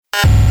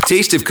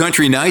Taste of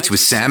Country Nights with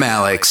Sam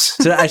Alex.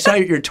 So I saw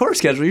your tour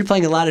schedule. You're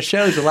playing a lot of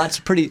shows with lots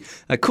of pretty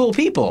cool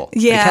people.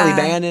 Yeah. Like Kelly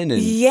Bannon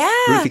and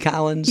Ruthie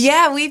Collins.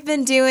 Yeah,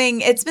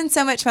 it's been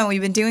so much fun.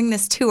 We've been doing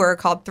this tour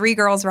called Three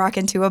Girls Rock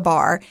Into a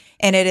Bar,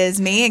 and it is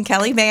me and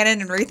Kelly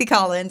Bannon and Ruthie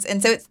Collins.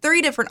 And so it's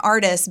 3 different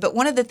artists, but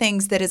one of the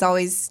things that is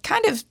always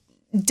kind of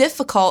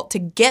difficult to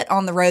get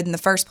on the road in the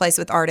first place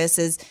with artists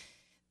is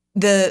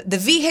the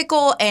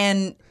vehicle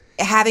and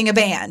having a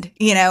band,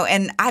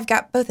 and I've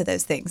got both of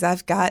those things.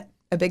 I've got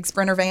a big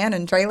Sprinter van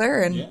and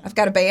trailer, and I've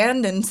got a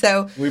band, and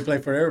so we play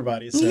for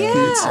everybody, so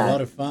it's a lot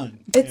of fun.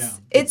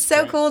 It's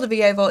so cool to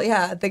be able,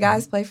 the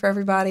guys play for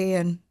everybody,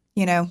 and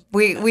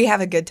we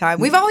have a good time.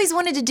 We've always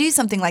wanted to do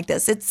something like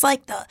this. It's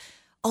like the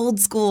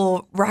old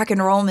school rock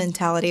and roll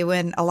mentality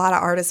when a lot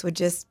of artists would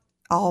just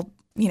all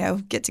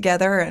get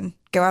together and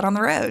go out on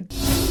the road.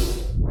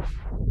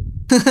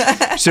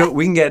 So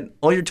we can get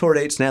all your tour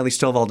dates,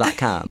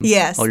 NatalieStovall.com.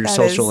 Yes. All your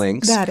social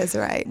links. That is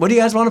right. What do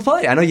you guys want to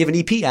play? I know you have an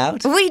EP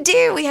out. We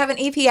do. We have an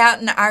EP out,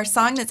 and our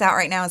song that's out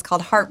right now is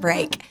called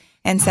Heartbreak.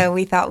 And so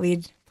we thought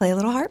we'd play a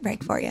little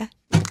Heartbreak for you.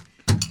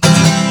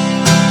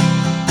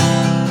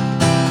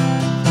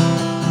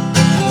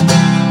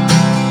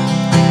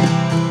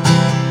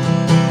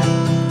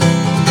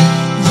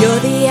 You're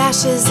the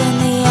ashes in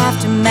the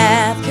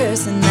aftermath,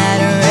 cursing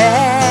that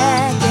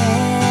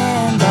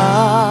wrecking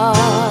ball.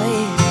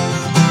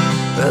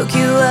 Broke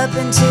you up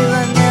into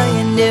a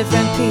million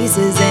different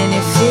pieces, and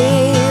you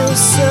feel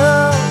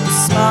so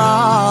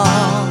small.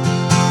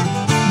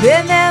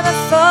 Been there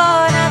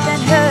before,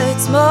 nothing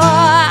hurts more.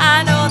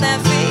 I know that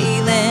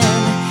feeling.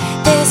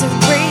 There's a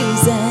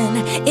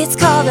reason. It's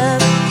called a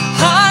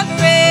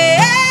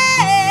heartbreak.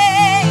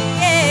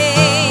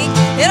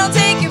 It'll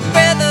take your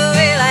breath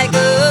away like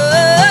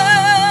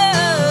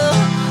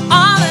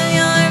all of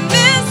your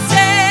mistakes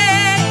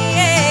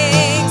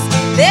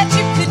that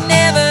you could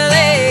never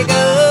let go.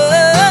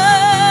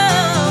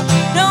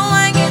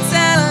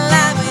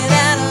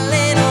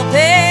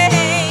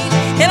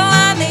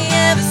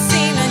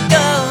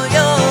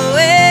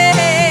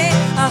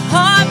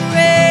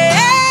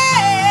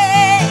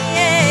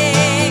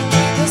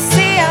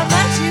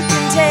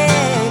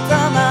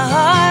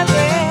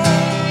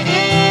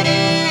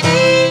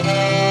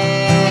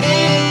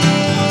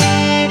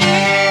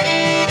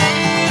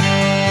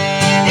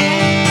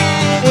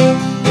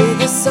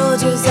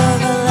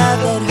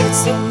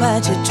 So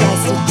much it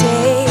tries to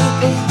take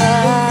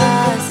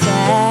us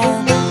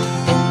out.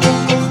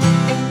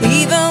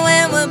 Even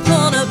when we're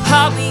pulled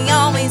apart, we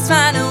always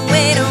find a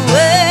way to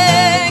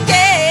work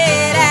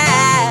it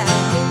out.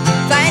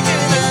 Fight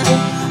through the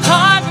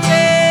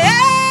heartbreak.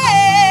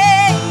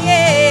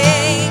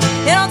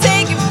 It'll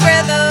take your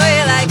breath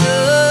away like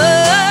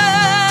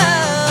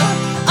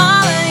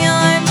all of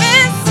your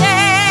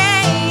mistakes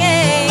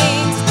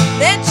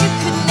that you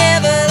could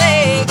never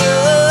let go.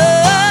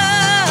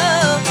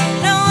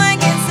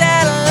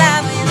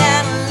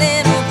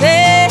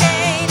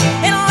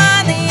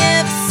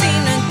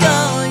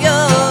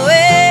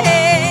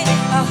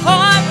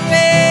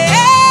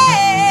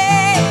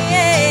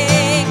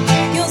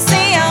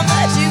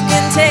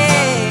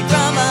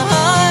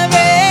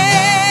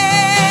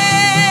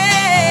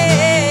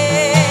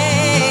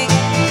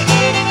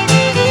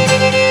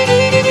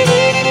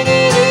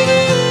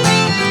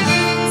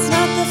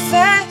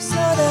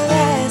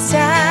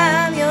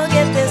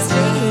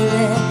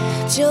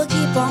 You'll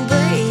keep on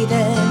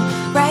breathing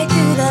right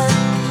through the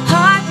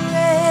heartbreak.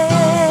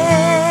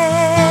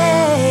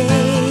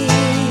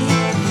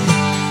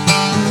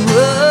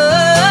 Whoa,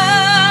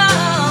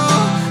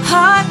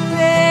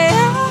 heartbreak.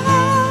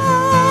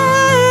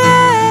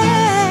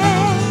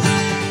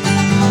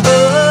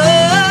 Oh,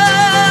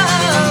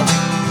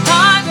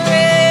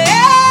 heartbreak.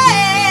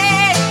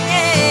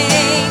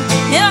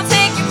 It'll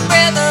take your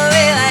breath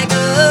away like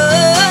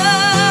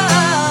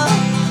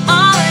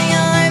all of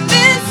your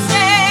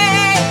mistakes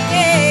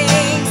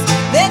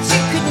that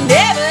you could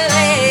never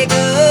let go.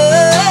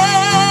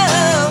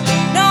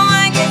 No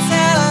one gets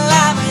out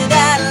alive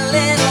without a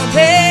little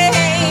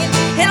pain.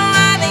 It'll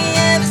hardly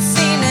ever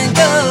seem to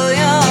go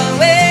your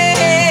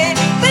way.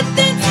 But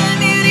then some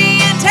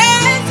beauty and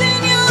taste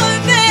in your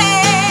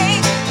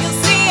face. You'll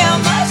see how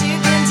much you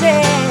can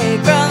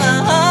take from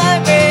a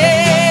heartbreak.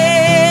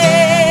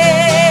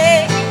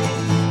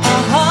 A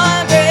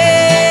heartbreak.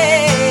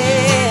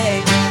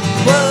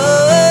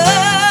 Whoa,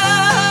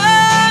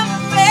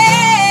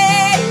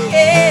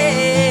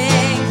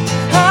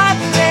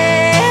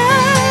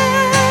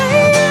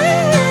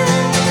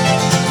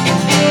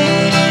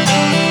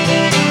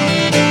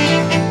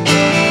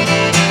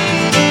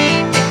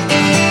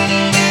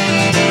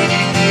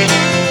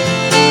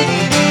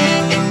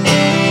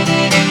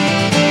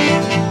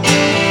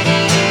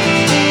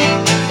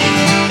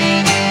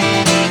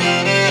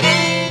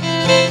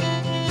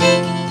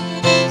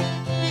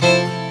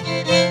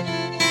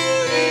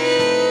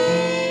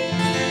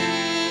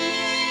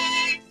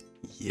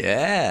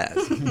 Yeah.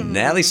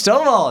 Natalie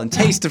Stovall and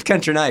Taste of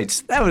Country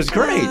Nights. That was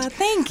great.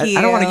 Thank I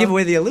you. don't want to give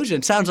away the illusion.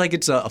 It sounds like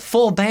it's a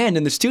full band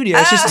in the studio.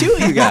 It's just two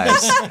of you guys.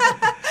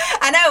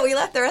 I know. know. We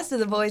left the rest of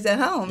the boys at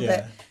home.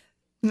 Yeah. But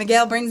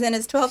Miguel brings in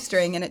his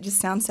 12-string, and it just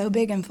sounds so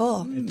big and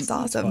full. It's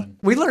awesome. Fun.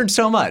 We learned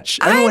so much.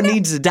 Everyone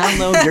needs to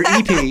download your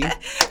EP.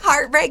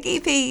 Heartbreak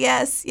EP,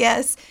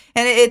 yes.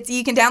 And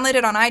you can download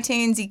it on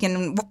iTunes. You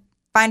can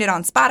find it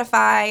on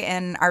Spotify,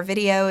 and our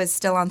video is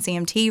still on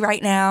CMT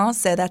right now,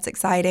 so that's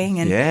exciting.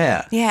 And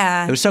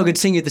Yeah. It was so good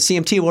seeing you at the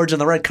CMT Awards on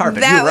the red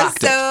carpet. That You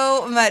rocked was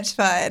so much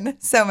fun.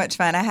 So much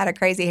fun. I had a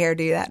crazy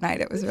hairdo that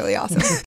night. It was really awesome.